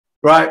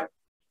Right.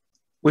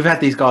 We've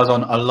had these guys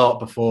on a lot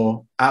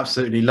before.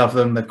 Absolutely love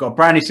them. They've got a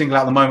brand new single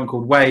out at the moment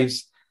called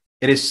Waves.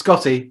 It is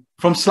Scotty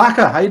from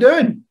Slackrr. How you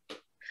doing?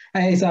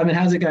 Hey Simon,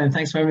 how's it going?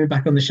 Thanks for having me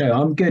back on the show.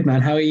 I'm good,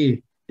 man. How are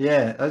you?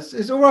 Yeah,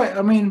 it's all right.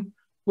 I mean,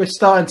 we're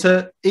starting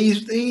to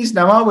ease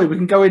now, aren't we? We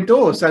can go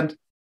indoors, and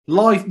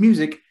live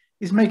music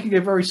is making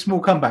a very small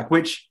comeback,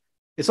 which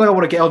it's something I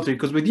want to get onto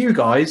because with you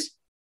guys,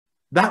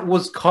 that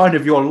was kind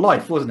of your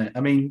life, wasn't it?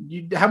 I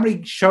mean, how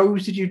many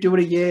shows did you do in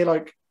a year?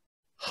 Like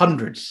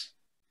hundreds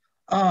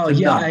Oh to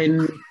yeah,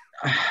 none.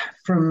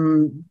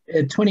 from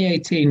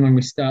 2018 when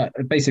we start,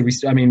 basically,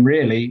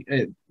 really,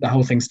 the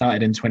whole thing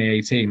started in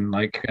 2018.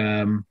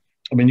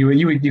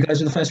 You guys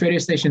were the first radio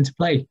station to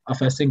play our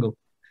first single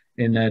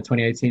in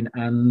 2018,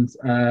 and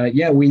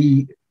yeah,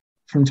 we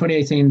from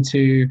 2018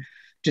 to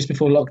just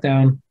before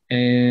lockdown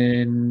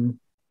in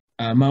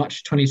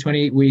March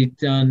 2020, we'd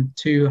done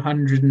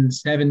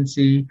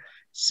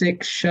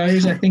 276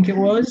 shows, I think it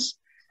was.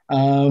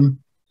 Um,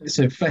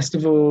 so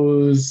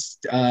festivals,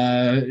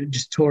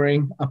 just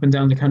touring up and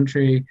down the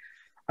country,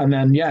 and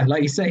then yeah,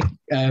 like you say,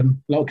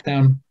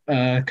 lockdown,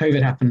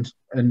 COVID happened,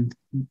 and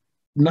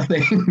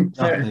nothing,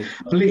 Nothing.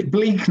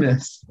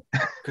 bleakness.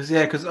 Because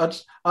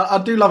I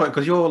do love it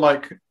because you're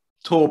like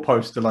tour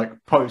poster like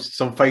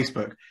posts on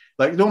Facebook.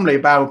 Like normally a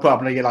band will put up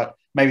and they get like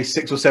maybe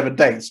 6 or 7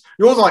 dates.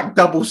 Yours are like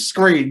double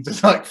screens.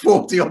 It's like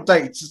 40 odd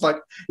dates. It's like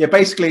yeah,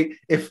 basically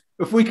if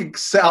we could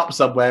set up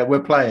somewhere, we're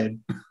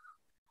playing.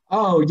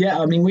 Oh yeah,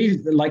 I mean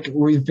we've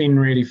been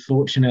really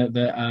fortunate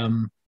that a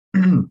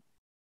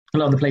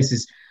lot of the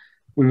places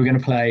we were going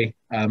to play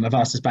have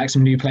asked us back.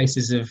 Some new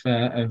places have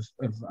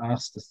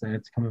asked us to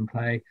come and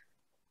play.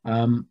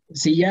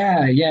 So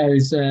yeah,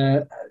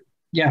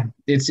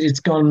 it's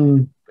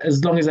gone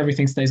as long as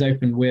everything stays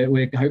open.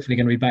 We're hopefully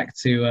going to be back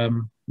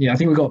to yeah. I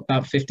think we've got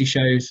about 50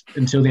 shows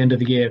until the end of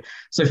the year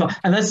so far,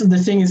 and that's the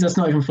thing is that's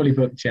not even fully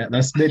booked yet.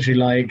 That's literally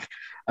like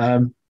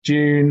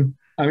June.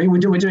 I mean, we're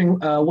doing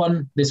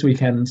one this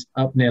weekend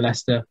up near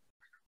Leicester,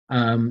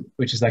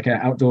 which is like an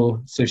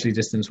outdoor socially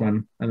distanced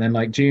one, and then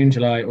like June,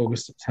 July,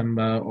 August,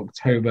 September,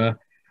 October,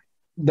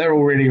 they're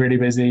all really really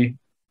busy.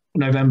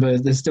 November,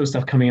 there's still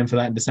stuff coming in for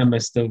that. In December,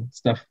 still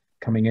stuff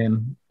coming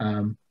in.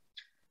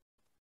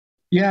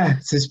 Yeah,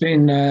 so it's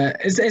been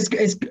it's.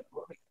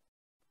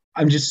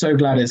 I'm just so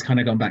glad it's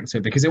kind of gone back to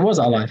it because it was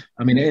our life.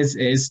 I mean, it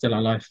is still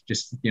our life.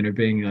 Just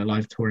being a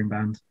live touring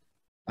band.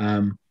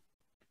 Um,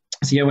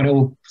 so yeah, when it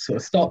all sort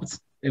of stopped,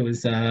 it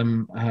was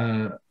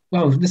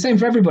well the same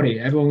for everybody.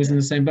 Everyone was in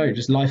the same boat.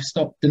 Just life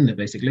stopped, didn't it?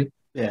 Basically.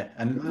 Yeah,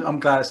 and I'm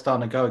glad it's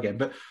starting to go again.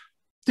 But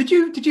did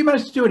you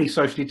manage to do any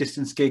socially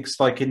distanced gigs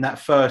like in that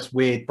first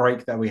weird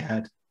break that we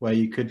had where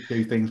you could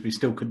do things but you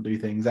still couldn't do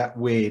things? That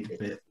weird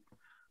bit.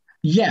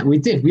 Yeah, we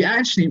did. We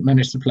actually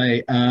managed to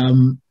play.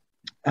 Uh,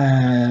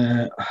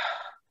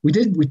 we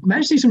did. We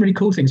managed to do some really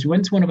cool things. We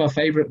went to one of our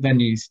favorite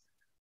venues.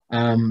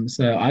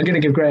 So I'm going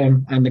to give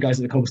Graham and the guys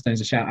at the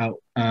Cobblestones a shout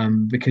out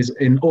because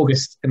in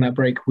August, in that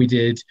break, we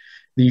did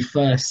the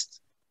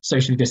first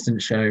socially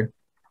distant show,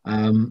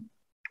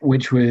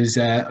 which was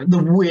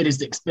the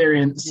weirdest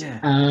experience.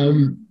 Yeah.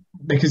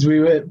 Because we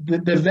were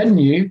the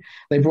venue,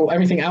 they brought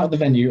everything out of the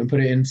venue and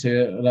put it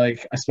into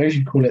like I suppose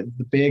you'd call it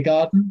the beer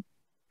garden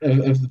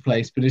of the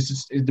place, but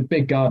it's the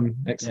big garden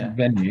next to the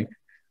venue,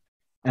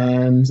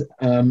 and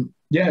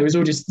yeah, it was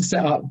all just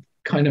set up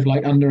kind of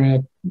like under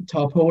a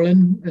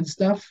tarpaulin and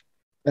stuff.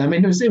 I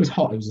mean, it was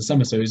hot. It was the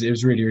summer, so it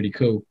was really really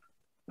cool.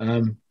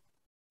 And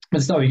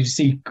so you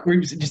see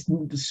groups, just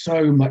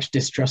so much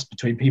distrust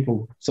between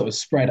people, sort of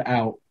spread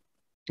out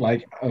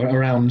like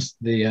around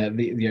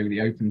the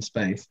open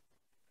space.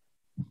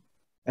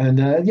 And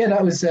yeah,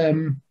 that was it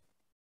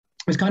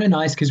was kind of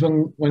nice because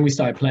when we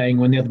started playing,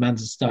 when the other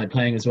bands started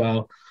playing as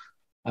well,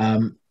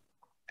 um,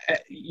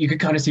 you could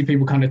kind of see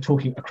people kind of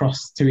talking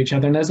across to each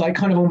other, and there's like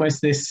kind of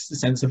almost this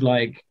sense of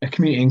like a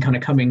community and kind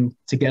of coming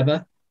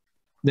together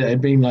that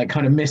had been like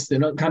kind of missed,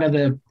 and kind of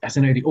the I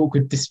don't know the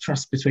awkward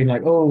distrust between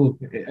like we're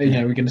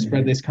going to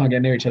spread this, can't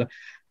get near each other.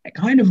 It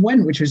kind of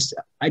went, which was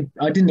I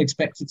didn't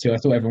expect it to. I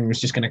thought everyone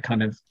was just going to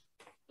kind of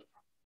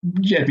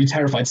be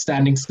terrified,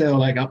 standing still,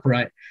 like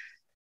upright.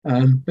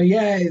 But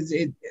yeah,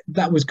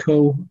 that was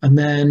cool. And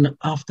then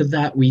after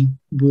that, we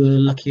were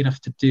lucky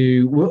enough to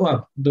do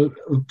well. The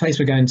place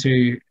we're going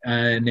to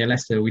near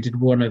Leicester, we did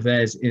one of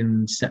theirs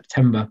in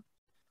September,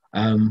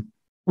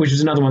 which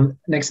was another one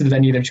next to the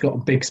venue. They've just got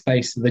a big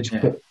space, so they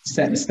just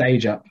set the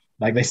stage up.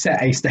 Like they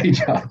set a stage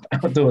up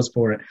outdoors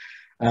for it,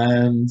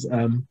 and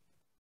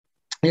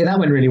yeah, that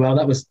went really well.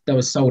 That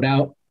was sold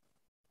out.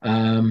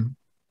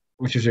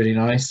 Which was really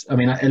nice. I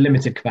mean, a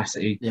limited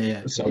capacity,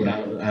 sold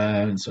out,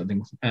 and sort of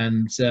things.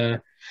 And yeah,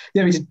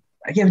 we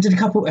did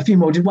a few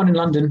more. We did one in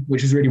London,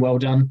 which was really well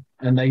done,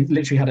 and they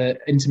literally had an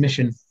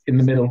intermission in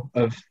the middle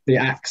of the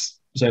acts.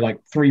 So like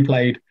three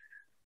played,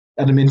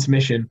 and an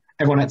intermission.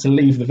 Everyone had to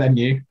leave the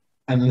venue,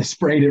 and then they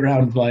sprayed it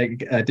around with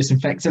like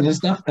disinfectant and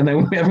stuff, and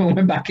then everyone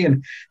went back in.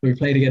 And we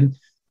played again.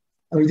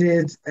 And we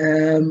did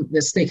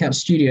the Stakeout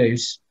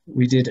Studios.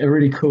 We did a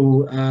really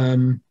cool.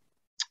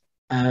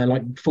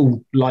 like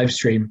full live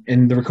stream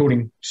in the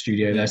recording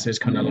studio there. So it's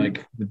kind of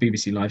like the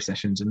BBC live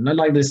sessions, and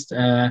like this.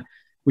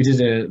 We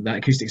did that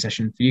acoustic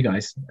session for you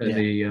guys at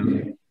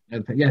the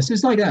so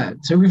it's like that.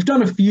 So we've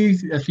done a few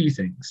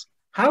things.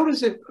 How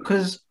does it?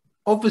 Because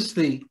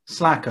obviously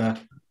Slackrr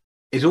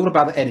is all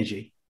about the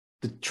energy.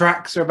 The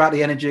tracks are about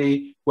the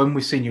energy. When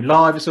we've seen you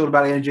live, it's all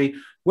about the energy.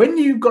 When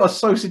you've got a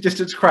social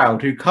distance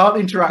crowd who can't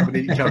interact with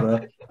each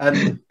other,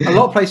 and a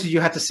lot of places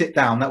you had to sit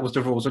down, that was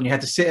the rules, and you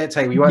had to sit at a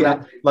table. You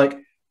weren't like,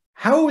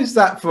 how is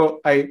that for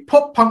a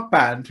pop punk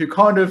band who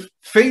kind of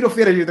feed off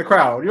the energy of the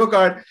crowd? You're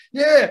going,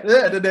 yeah,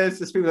 and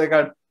there's people that are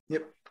going,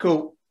 yep,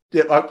 cool,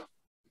 yep.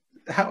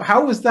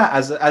 How was that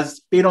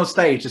as being on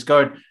stage, just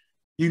going,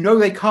 you know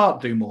they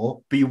can't do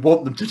more, but you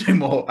want them to do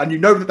more, and you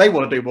know that they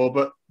want to do more,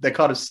 but they're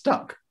kind of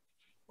stuck.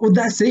 Well,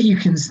 that's it. You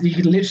could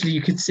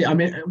see. I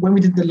mean, when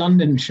we did the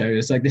London show,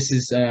 it's like this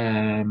is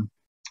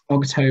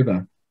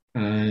October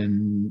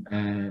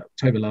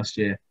last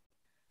year,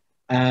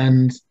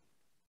 and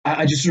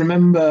I just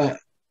remember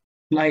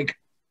like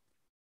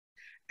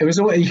it was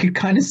all you could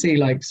kind of see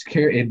like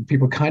security and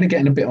people kind of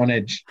getting a bit on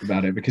edge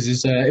about it because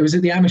it was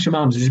at the Amersham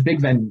Arms, which is a big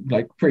venue,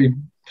 like pretty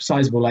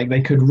sizable. Like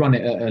they could run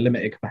it at a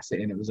limited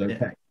capacity and it was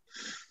okay,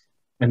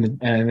 and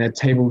their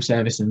table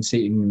service and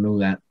seating and all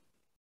that.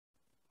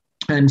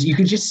 And you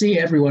could just see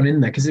everyone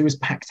in there because it was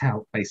packed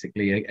out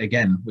basically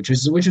again, which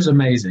was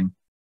amazing.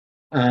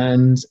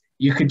 And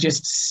you could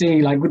just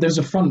see like there was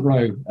a front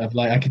row of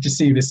like I could just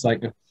see this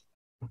like the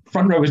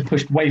front row was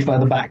pushed way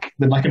further back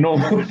than like a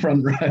normal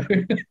front row.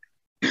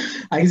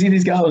 I can see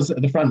these girls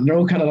at the front. And they're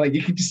all kind of like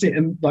you could just sit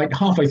and like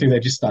halfway through they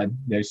just started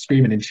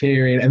screaming and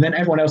cheering, and then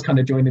everyone else kind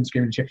of joined in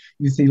screaming and cheering.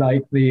 You see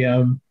like the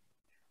I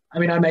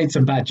mean I made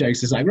some bad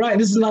jokes. It's like right,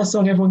 this is the last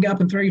song. Everyone get up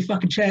and throw your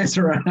fucking chairs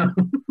around.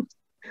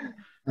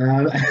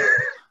 I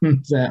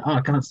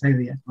can't say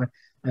the F.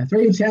 Throw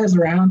your chairs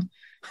around,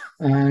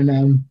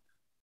 and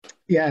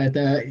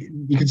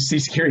you could see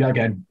security like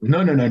going, no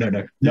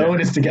one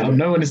is to get up,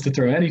 no one is to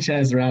throw any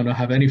chairs around or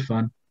have any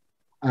fun.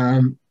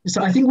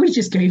 So I think we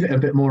just gave it a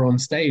bit more on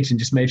stage and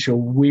just made sure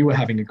we were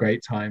having a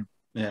great time,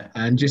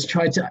 and just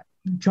tried to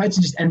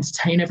just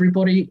entertain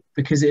everybody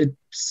because it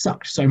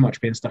sucked so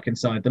much being stuck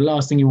inside. The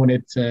last thing you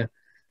wanted to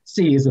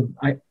see is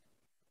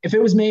if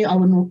it was me, I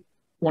wouldn't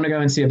want to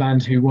go and see a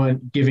band who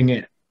weren't giving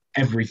it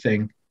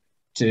everything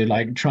to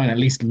like try and at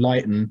least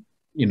lighten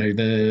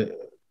the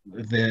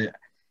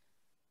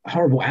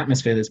horrible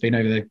atmosphere that's been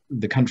over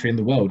the country and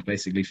the world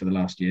basically for the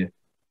last year.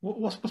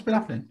 What's been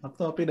happening?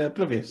 I've been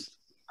oblivious.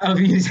 Have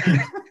you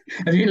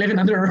living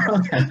under a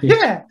rock?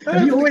 Yeah.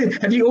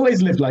 Have you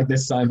always lived like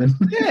this, Simon?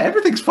 Yeah,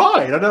 everything's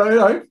fine. I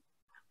know.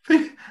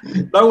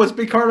 No one's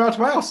been coming around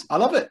to my house. I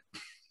love it.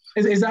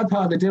 Is that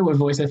part of the deal with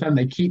Voice FM?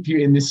 They keep you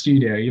in the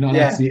studio. You're not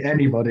allowed to see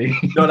anybody.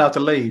 You're not allowed to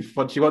leave.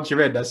 Once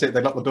you're in, that's it. They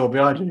lock the door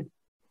behind you.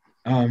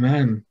 Oh,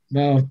 man.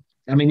 Well,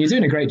 I mean, you're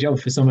doing a great job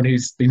for someone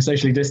who's been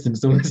socially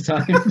distanced all this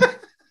time.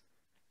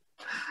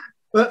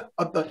 But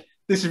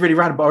this is really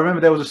random, but I remember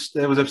there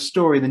was a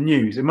story in the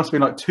news. It must have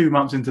been like 2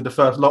 months into the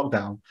first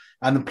lockdown,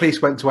 and the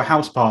police went to a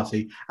house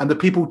party, and the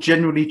people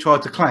genuinely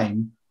tried to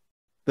claim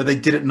that they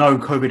didn't know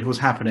COVID was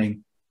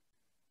happening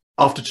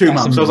after 2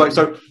 months. So I was like,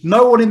 so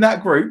no one in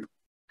that group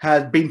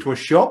had been to a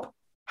shop,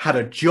 had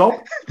a job,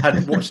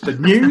 had watched the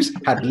news,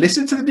 had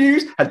listened to the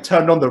news, had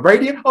turned on the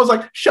radio. I was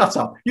like, shut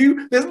up.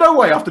 There's no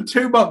way after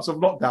 2 months of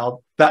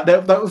lockdown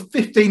that was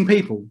 15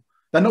 people.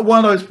 That not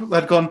one of those people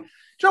had gone, do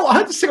you know what? I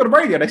heard this thing on the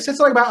radio. They said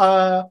something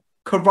about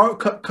it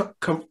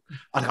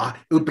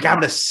began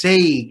with a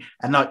C,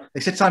 and like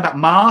they said something about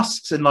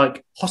masks and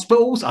like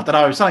hospitals. I don't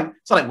know,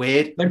 something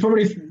weird. They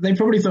probably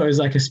thought it was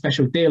like a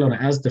special deal on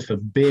Asda for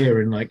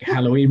beer and like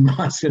Halloween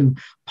masks and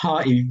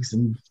parties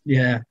and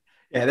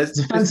there's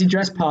a fancy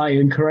dress party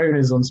and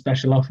Coronas on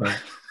special offer.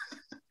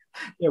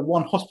 Yeah,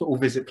 one hospital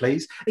visit,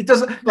 please. It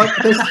doesn't like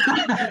there's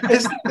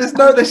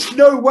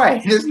no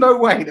way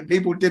that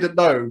people didn't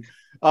know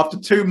after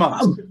 2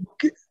 months.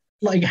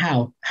 Like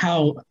how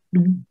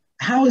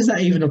is that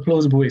even a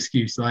plausible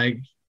excuse? Like,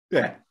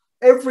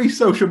 every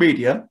social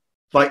media,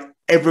 like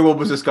everyone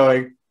was just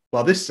going,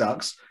 well, this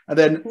sucks. And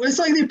then it's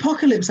like the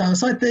apocalypse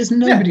outside. There's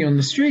nobody on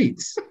the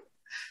streets.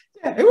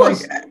 Yeah, it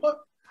was. Like,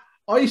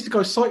 I used to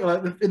go cycle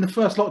like in the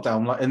first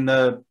lockdown, like in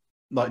the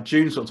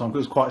June sort of time,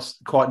 because it was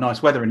quite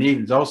nice weather in the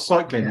evenings. I was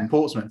cycling in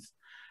Portsmouth,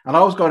 and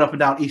I was going up and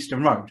down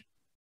Eastern Road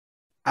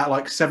at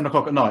like 7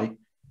 o'clock at night.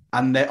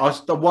 And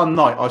one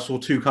night I saw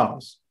 2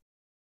 cars.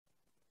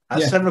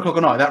 At 7 o'clock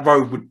at night, that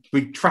road would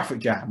be traffic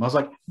jam. I was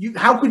like,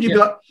 how could you be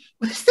like,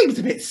 well, this thing's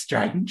a bit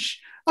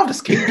strange. I'll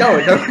just keep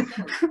going.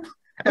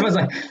 Everyone's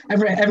like,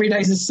 every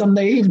day is a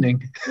Sunday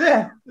evening.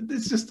 Yeah,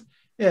 it's just,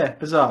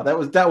 bizarre.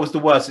 That was the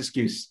worst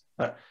excuse.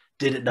 Like,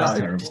 didn't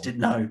know, just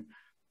didn't know.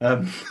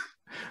 But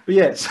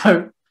yeah,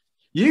 so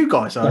you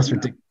guys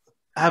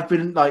have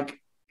been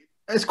like,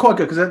 it's quite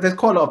good because there's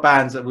quite a lot of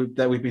bands that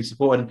we've been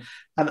supporting,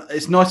 and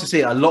it's nice to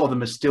see a lot of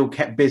them are still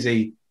kept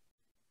busy,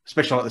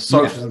 especially like the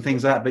socials and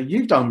things like that. But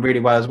you've done really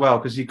well as well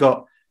because you've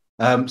got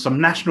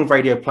some national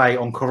radio play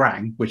on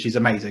Kerrang, which is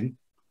amazing.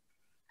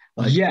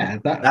 Like, yeah,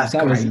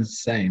 that was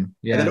insane.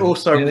 Yeah, and then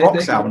also yeah,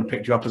 Rock Sound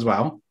picked you up as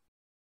well.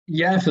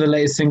 yeah, for the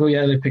latest single,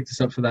 yeah, they picked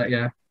us up for that.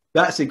 Yeah,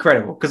 That's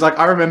incredible because like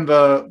I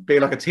remember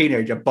being like a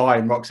teenager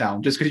buying Rock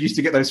Sound just because you used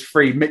to get those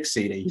free mix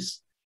CDs.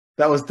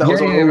 That was yeah,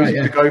 what I yeah, always right, used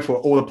yeah. to go for.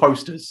 All the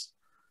posters.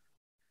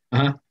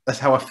 Uh-huh. That's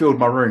how I filled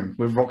my room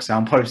with Rock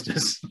Sound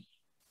posters.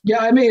 Yeah,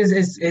 I mean,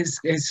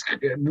 it's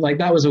like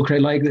that was all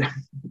great. Like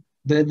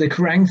the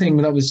Kerrang thing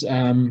that was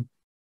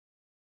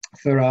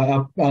for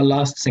our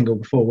last single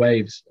before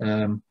Waves,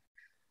 Playing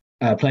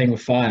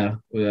with Fire,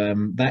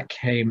 that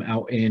came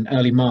out in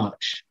early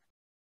March,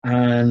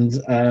 and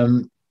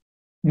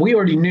we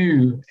already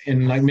knew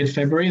in like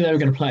mid-February they were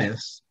going to play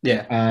us.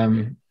 Yeah.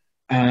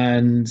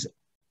 And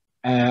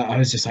I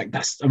was just like,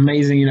 that's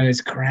amazing, you know,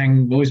 it's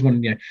Kerrang. Always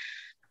wanted, you know.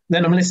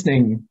 Then I'm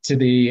listening to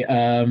the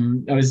I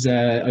was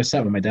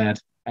sat with my dad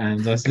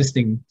and I was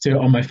listening to it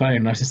on my phone.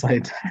 And I was just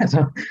like, Dad, he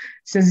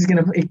says he's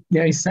gonna, you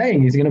know, he's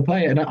saying he's gonna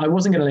play it, and I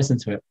wasn't gonna listen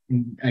to it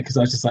because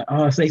I was just like,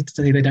 oh, if they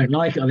say they don't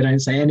like it or they don't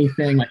say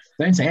anything, like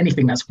don't say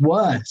anything, that's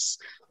worse.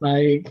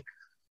 Like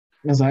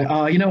I was like,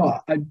 oh, you know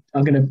what,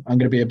 I'm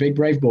gonna be a big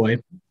brave boy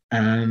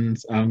and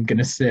I'm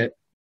gonna sit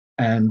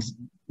and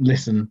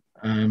listen.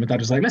 My dad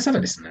was like, let's have a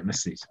listen then,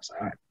 let's see. So I was like,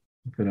 all right,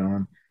 put it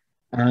on,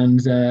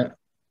 and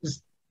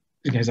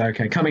he goes,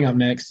 okay, coming up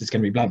next, it's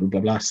going to be blah, blah, blah,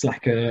 blah,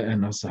 Slackrr.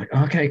 And I was like,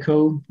 okay,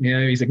 cool. You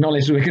know, he's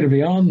acknowledged we're going to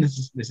be on.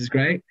 This is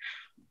great.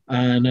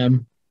 And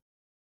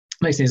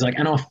next thing he's like,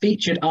 and our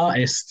featured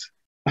artist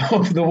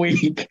of the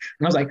week. And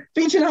I was like,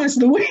 featured artist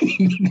of the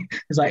week?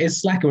 It's like,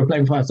 it's Slackrr, we're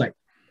playing 5. It's like,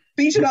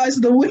 featured artist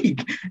of the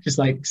week. Just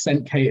like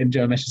sent Kate and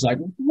Joe a message like,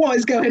 what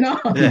is going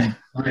on? Yeah.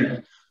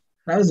 Like,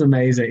 that was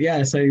amazing.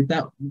 Yeah, so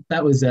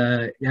that was,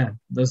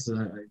 that's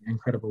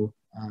incredible.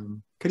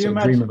 Can you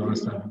imagine? Dream of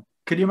ours.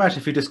 Could you imagine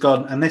if you just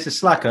gone, and this is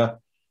Slackrr,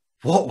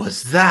 what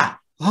was that?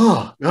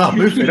 Oh,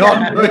 moving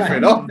on,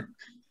 moving on.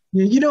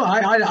 You know,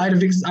 I'd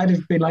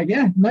have been like,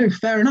 yeah, no,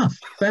 fair enough,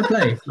 fair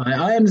play.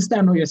 I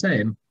understand what you're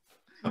saying.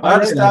 I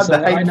understand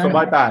the hate for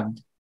my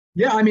band.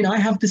 Yeah, I mean, I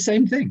have the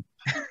same thing.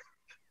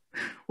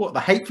 What,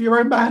 the hate for your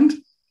own band?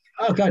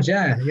 Oh God,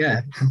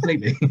 yeah,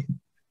 completely.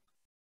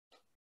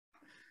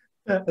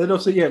 And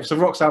also, yeah, so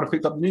Rock Sound have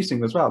picked up the new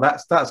single as well.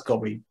 That's got to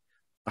be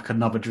like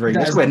another dream.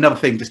 That's another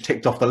thing just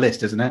ticked off the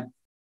list, isn't it?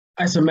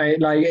 That's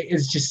amazing. Like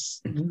it's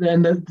just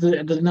then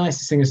the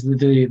nicest thing is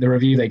the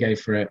review they gave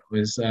for it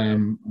was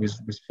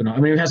phenomenal. I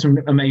mean, we had some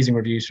amazing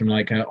reviews from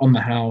like On the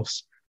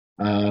House,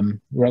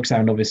 Rock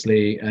Sound,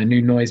 obviously.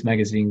 New Noise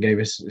magazine gave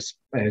us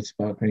a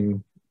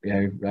sparkling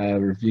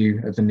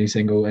review of the new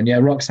single, and yeah,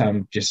 Rock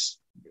Sound just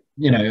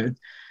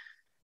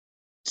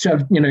so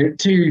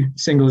 2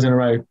 singles in a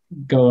row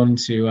go on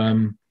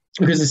to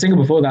because the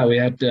single before that we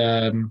had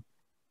The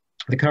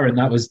Current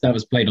that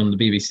was played on the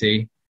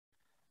BBC.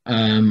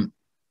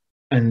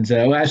 And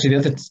well, actually, the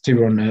other 2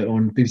 were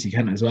on BBC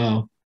Kent as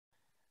well.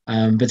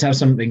 But to have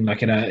something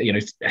like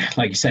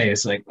like you say,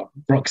 it's like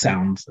Rock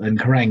Sound and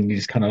Kerrang, you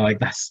just kind of like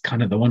that's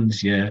kind of the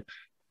ones you're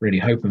really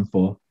hoping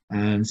for.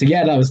 So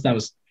yeah, that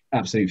was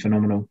absolutely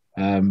phenomenal.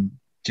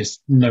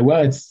 Just no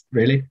words,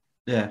 really.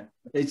 Yeah,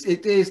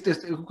 it is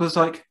just because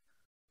like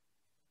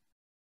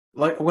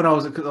when I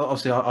was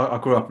obviously I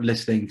grew up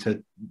listening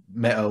to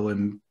metal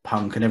and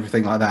punk and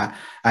everything like that,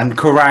 and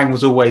Kerrang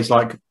was always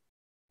like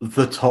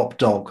the top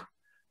dog.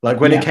 Like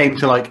when it came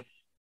to like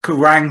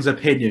Kerrang's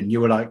opinion,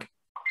 you were like,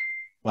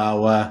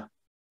 well,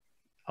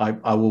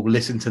 I will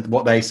listen to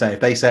what they say. If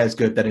they say it's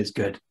good, then it's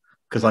good.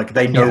 Because like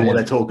they know what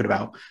they're talking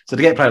about. So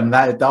to get played on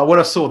that, when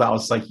I saw that, I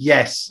was like,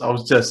 yes, I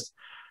was just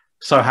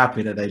so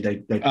happy that they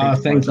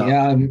thank you.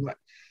 Yeah.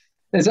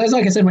 It's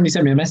like I said when you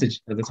sent me a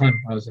message at the time,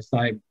 I was just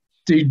like,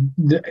 dude,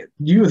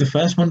 you were the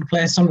first one to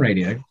play us on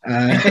radio.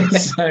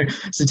 So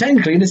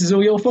technically this is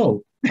all your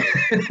fault.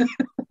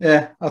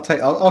 Yeah, I'll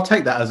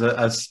take that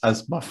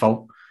as my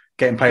fault.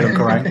 Getting played on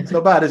Kerrang. It's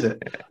not bad, is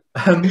it?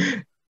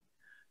 Because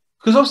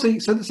obviously,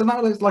 so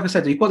now, like I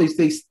said, you've got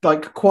these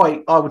like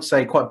quite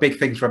big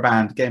things for a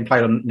band getting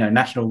played on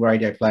national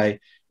radio play,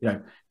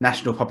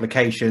 national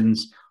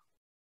publications.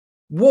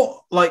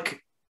 What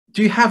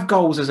do you have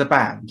goals as a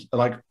band?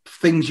 Like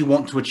things you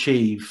want to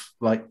achieve,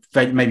 like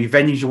maybe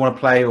venues you want to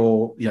play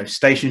or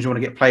stations you want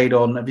to get played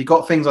on? Have you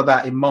got things like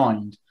that in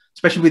mind?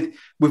 Especially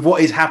with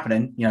what is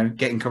happening,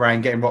 getting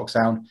Kerrang, getting Rock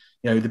Sound,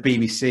 the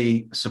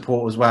BBC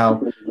support as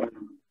well.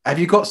 Have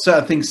you got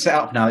certain things set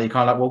up now that you're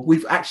kind of like, well,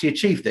 we've actually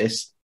achieved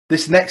this.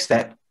 This next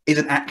step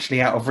isn't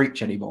actually out of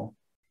reach anymore?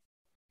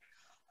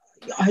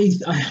 I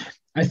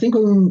think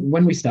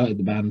when we started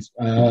the band,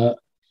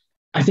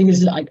 I think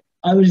it's like,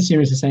 I would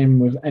assume it's the same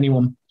with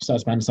anyone who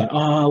starts a band. It's like,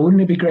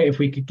 wouldn't it be great if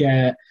we could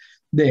get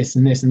this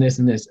and this and this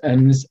and this?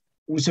 And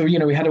so,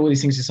 we had all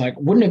these things. It's like,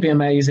 wouldn't it be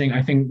amazing?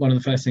 I think one of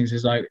the first things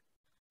is like,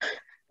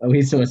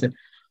 we sort of said,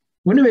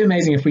 wouldn't it be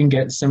amazing if we can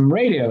get some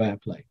radio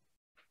airplay?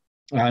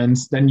 And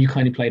then you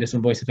kind of played us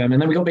on Voice FM,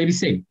 and then we got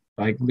BBC,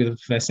 like with the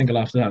first single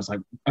after that. I was like,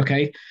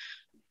 okay,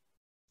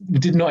 we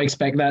did not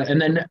expect that. And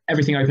then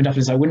everything opened up and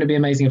it's like, wouldn't it be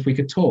amazing if we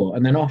could tour?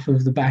 And then off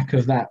of the back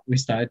of that, we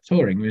started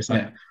touring. We was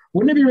like,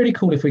 wouldn't it be really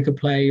cool if we could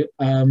play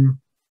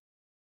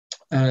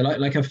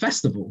like a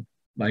festival,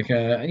 like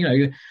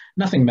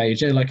nothing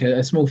major, like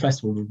a small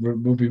festival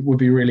would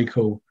be really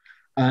cool.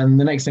 And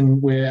the next thing,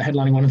 we're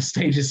headlining one of the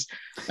stages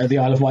at the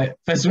Isle of Wight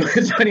Festival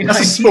 2019. That's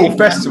a small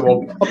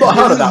festival. I've not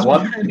heard of that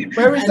one.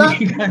 Where is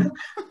that?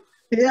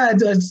 Yeah,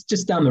 it's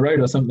just down the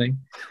road or something.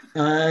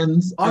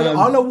 And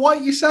Isle of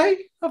Wight, you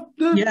say?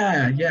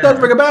 Yeah.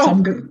 Don't ring a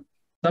bell.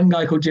 Some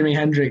guy called Jimi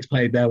Hendrix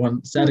played there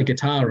once, had a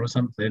guitar or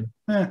something.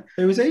 Yeah.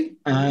 Who was he?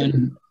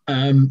 And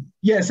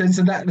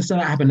so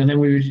that happened,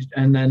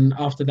 and then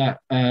after that,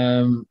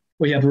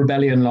 we had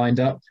Rebellion lined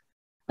up,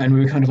 and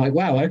we were kind of like,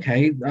 wow,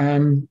 okay,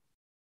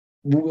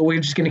 we're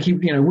just going to keep,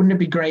 wouldn't it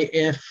be great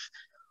if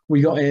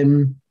we got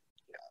in?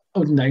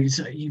 Oh no,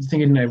 you're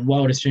thinking,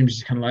 Wildest Dreams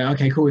is kind of like,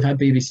 okay, cool, we've had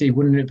BBC.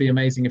 Wouldn't it be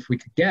amazing if we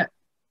could get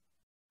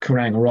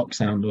Kerrang or Rock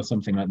Sound or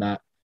something like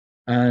that?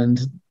 And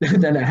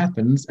then it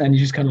happens, and you're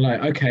just kind of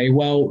like, okay,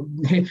 well,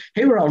 here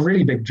are our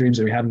really big dreams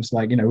that we had. And it's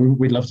like,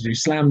 we'd love to do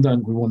Slam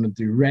Dunk, we want to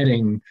do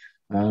Reading.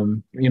 We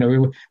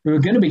were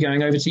going to be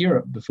going over to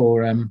Europe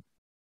before the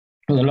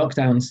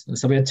lockdowns,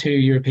 so we had 2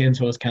 European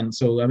tours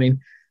cancelled. I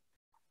mean,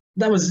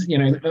 that was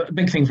a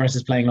big thing for us,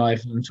 is playing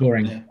live and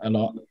touring a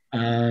lot.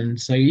 And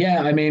so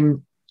I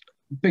mean,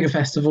 bigger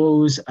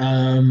festivals.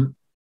 I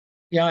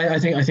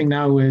think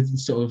now we're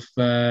sort of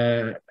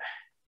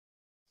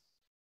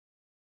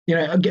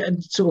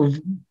sort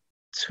of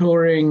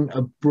touring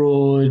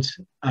abroad,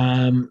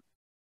 and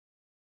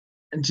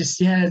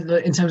just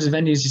in terms of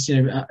venues, just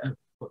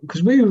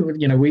because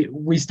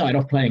we started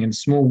off playing in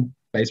small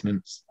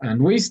basements,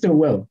 and we still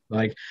will.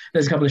 Like,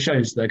 there's a couple of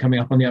shows that are coming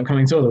up on the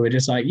upcoming tour that we're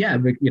just like,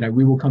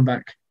 we will come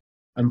back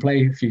and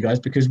play for you guys,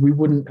 because we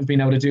wouldn't have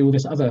been able to do all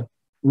this other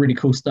really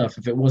cool stuff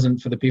if it wasn't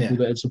for the people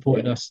that had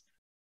supported us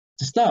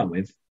to start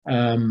with.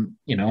 I'm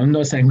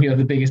not saying we are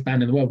the biggest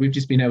band in the world. We've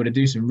just been able to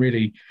do some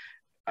really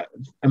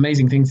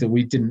amazing things that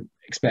we didn't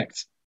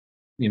expect.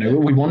 We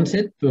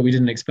wanted, but we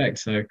didn't expect.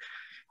 So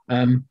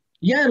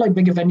like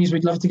bigger venues,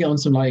 we'd love to get on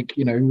some,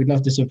 we'd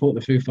love to support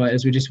the Foo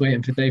Fighters. We're just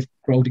waiting for Dave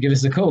Grohl to give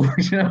us a call.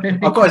 You know what I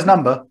mean? I've got his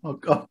number.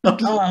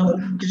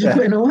 Did you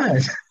put in a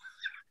word?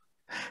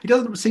 He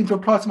doesn't seem to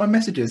reply to my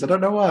messages. I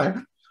don't know why.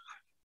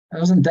 That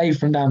wasn't Dave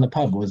from down the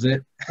pub, was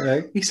it?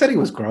 He said he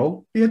was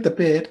Grohl. He had the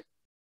beard.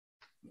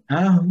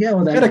 Oh, yeah.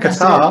 Well, he had a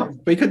guitar,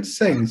 but he couldn't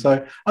sing.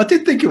 So I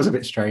did think it was a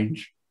bit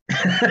strange.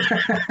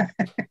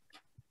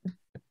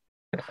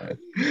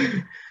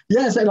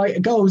 So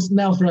goals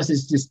now for us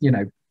is just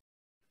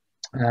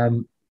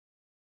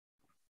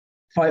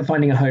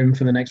finding a home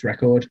for the next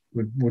record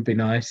would be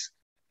nice.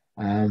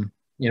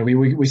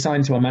 We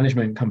signed to our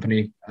management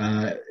company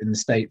in the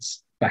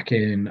States back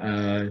in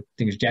I think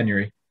it was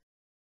January,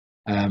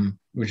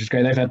 which is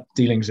great. They've had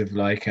dealings with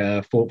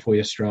Four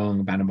Year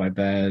Strong, Abandoned by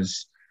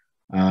Bears,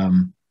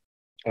 and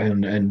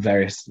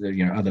various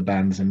other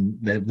bands, and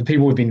the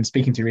people we've been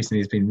speaking to recently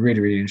has been really,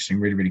 really interesting,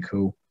 really, really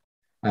cool.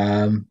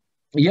 I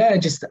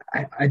just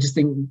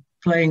think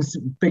playing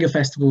bigger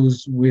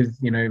festivals with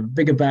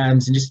bigger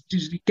bands, and just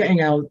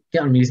getting our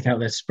music out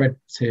there, spread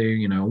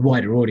to a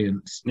wider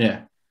audience.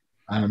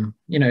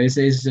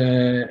 Is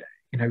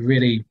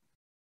really,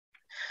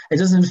 it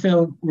doesn't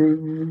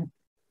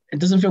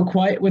feel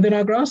quite within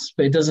our grasp,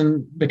 but it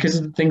doesn't, because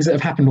of things that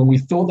have happened when we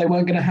thought they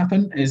weren't going to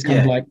happen. It's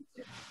kind of like,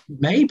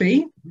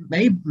 maybe,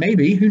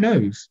 who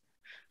knows?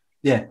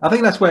 Yeah, I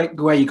think that's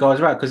where you guys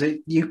are at, because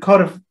you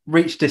kind of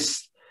reached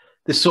this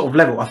sort of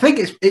level. I think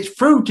it's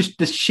through just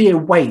the sheer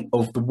weight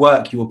of the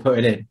work you were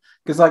putting in,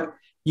 because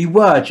you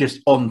were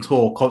just on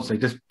tour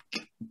constantly, just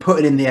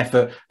putting in the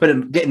effort,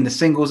 getting the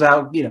singles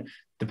out.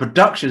 The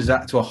production's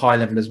at to a high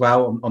level as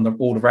well on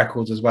all the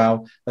records as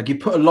well. You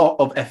put a lot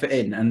of effort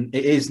in, and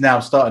it is now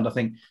starting, I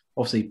think,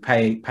 obviously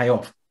pay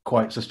off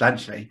quite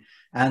substantially.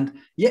 And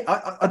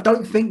I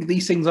don't think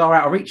these things are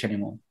out of reach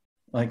anymore.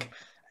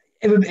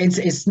 It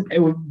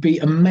would be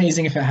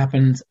amazing if it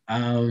happened.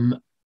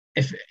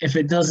 If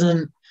it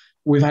doesn't,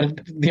 we've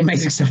had the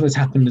amazing stuff that's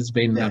happened has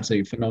been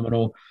absolutely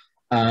phenomenal.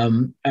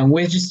 And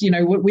we're just,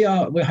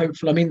 we're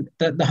hopeful. I mean,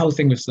 the whole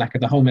thing with Slackrr,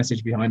 the whole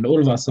message behind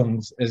all of our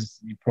songs, as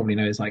you probably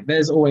know, is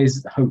there's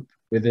always hope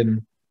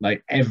within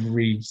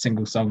every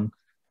single song.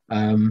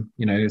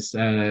 It's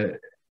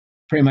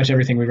pretty much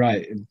everything we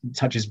write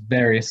touches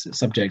various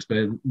subjects, but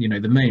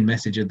the main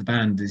message of the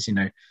band is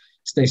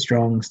stay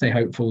strong, stay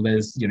hopeful.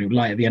 There's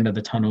light at the end of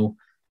the tunnel,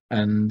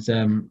 and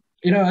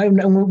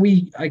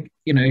we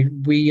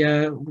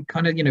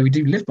kind of we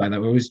do live by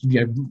that. We're always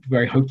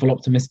very hopeful,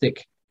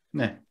 optimistic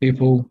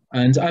people.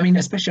 And I mean,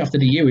 especially after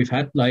the year we've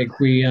had,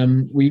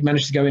 we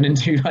managed to go in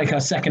and do our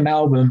second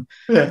album,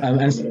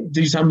 and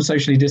do some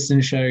socially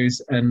distant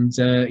shows, and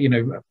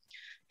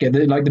get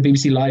the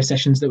BBC live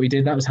sessions that we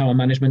did. That was how our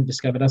management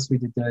discovered us. We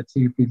did 2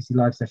 BBC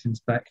live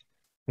sessions back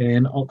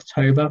in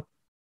October,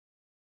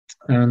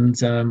 and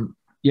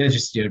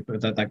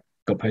that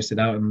got posted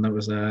out, and that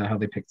was how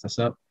they picked us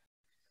up.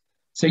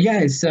 So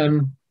it's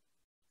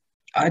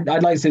I'd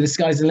like to say the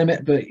sky's the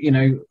limit, but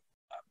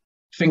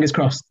fingers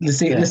crossed. Let's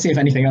see if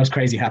anything else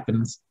crazy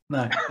happens.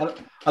 No,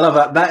 I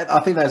love that.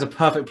 I think that is a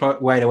perfect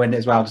way to end it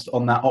as well. Just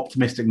on that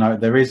optimistic note,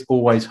 there is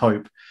always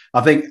hope.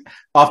 I think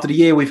after the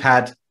year we've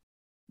had,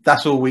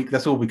 that's all we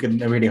can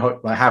really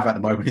hope, have at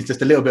the moment. It's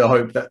just a little bit of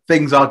hope that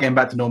things are getting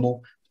back to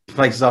normal.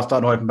 Places are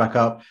starting to open back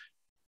up.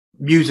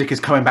 Music is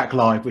coming back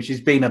live, which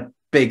has been a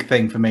big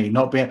thing for me.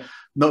 Not being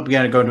able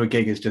to go to a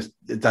gig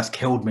that's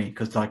killed me,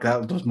 because like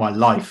that was my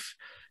life.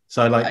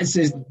 So like,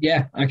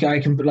 I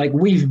can like,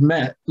 we've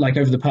met like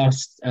over the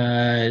past.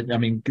 I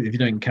mean, if you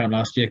don't count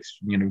last year, because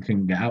we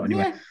couldn't get out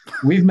anywhere. Yeah.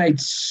 We've made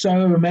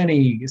so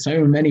many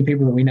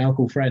people that we now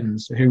call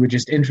friends who were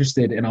just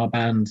interested in our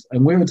band,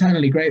 and we're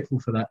eternally grateful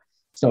for that.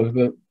 So,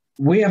 but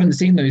we haven't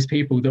seen those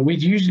people that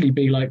we'd usually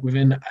be like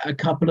within a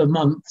couple of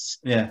months.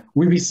 Yeah,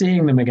 we'd be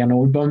seeing them again,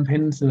 or we'd bump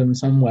into them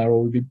somewhere,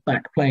 or we'd be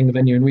back playing the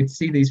venue, and we'd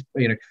see these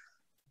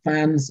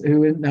fans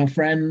who are now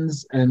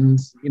friends, and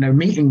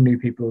meeting new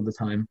people all the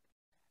time.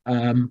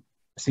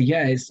 So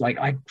yeah, it's like,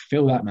 I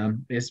feel that,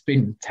 man. It's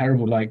been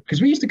terrible, like, because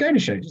we used to go to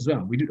shows as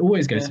well. We'd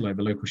always go to like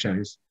the local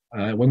shows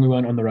when we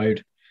weren't on the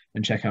road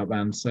and check out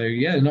bands. So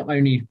yeah, not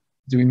only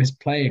do we miss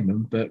playing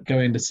them, but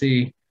going to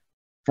see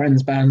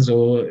friends' bands,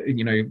 or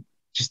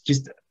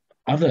just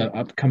other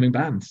upcoming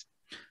bands.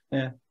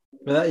 Yeah,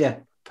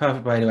 but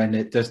perfect way to end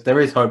it. Just,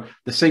 there is hope.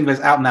 The single is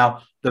out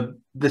now.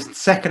 The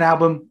second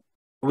album,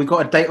 have we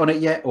got a date on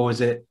it yet, or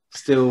is it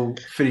still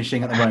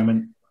finishing at the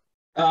moment?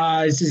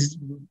 This is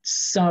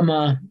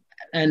summer,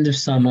 end of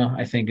summer,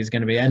 I think is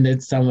going to be end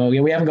of summer.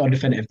 Yeah, we haven't got a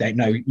definitive date.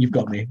 No, you've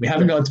got me. We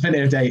haven't got a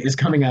definitive date. It's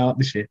coming out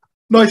this year.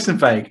 Nice and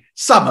vague.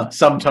 Summer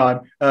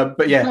sometime.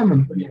 But yeah,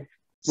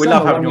 we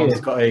love having you on,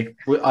 Scotty.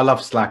 I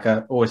love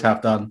Slackrr. Always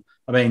have done.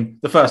 I mean,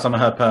 the first time I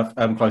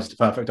heard Close to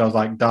Perfect, I was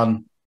like,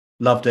 done.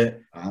 Loved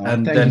it.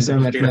 And then so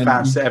been a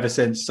fan ever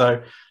since.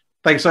 So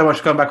thanks so much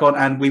for coming back on,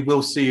 and we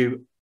will see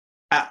you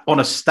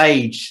on a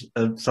stage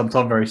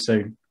sometime very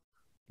soon.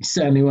 You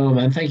certainly will,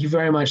 man. Thank you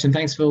very much, and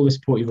thanks for all the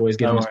support you've always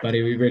given us,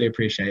 buddy. We really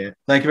appreciate it.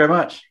 Thank you very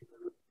much.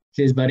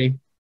 Cheers, buddy.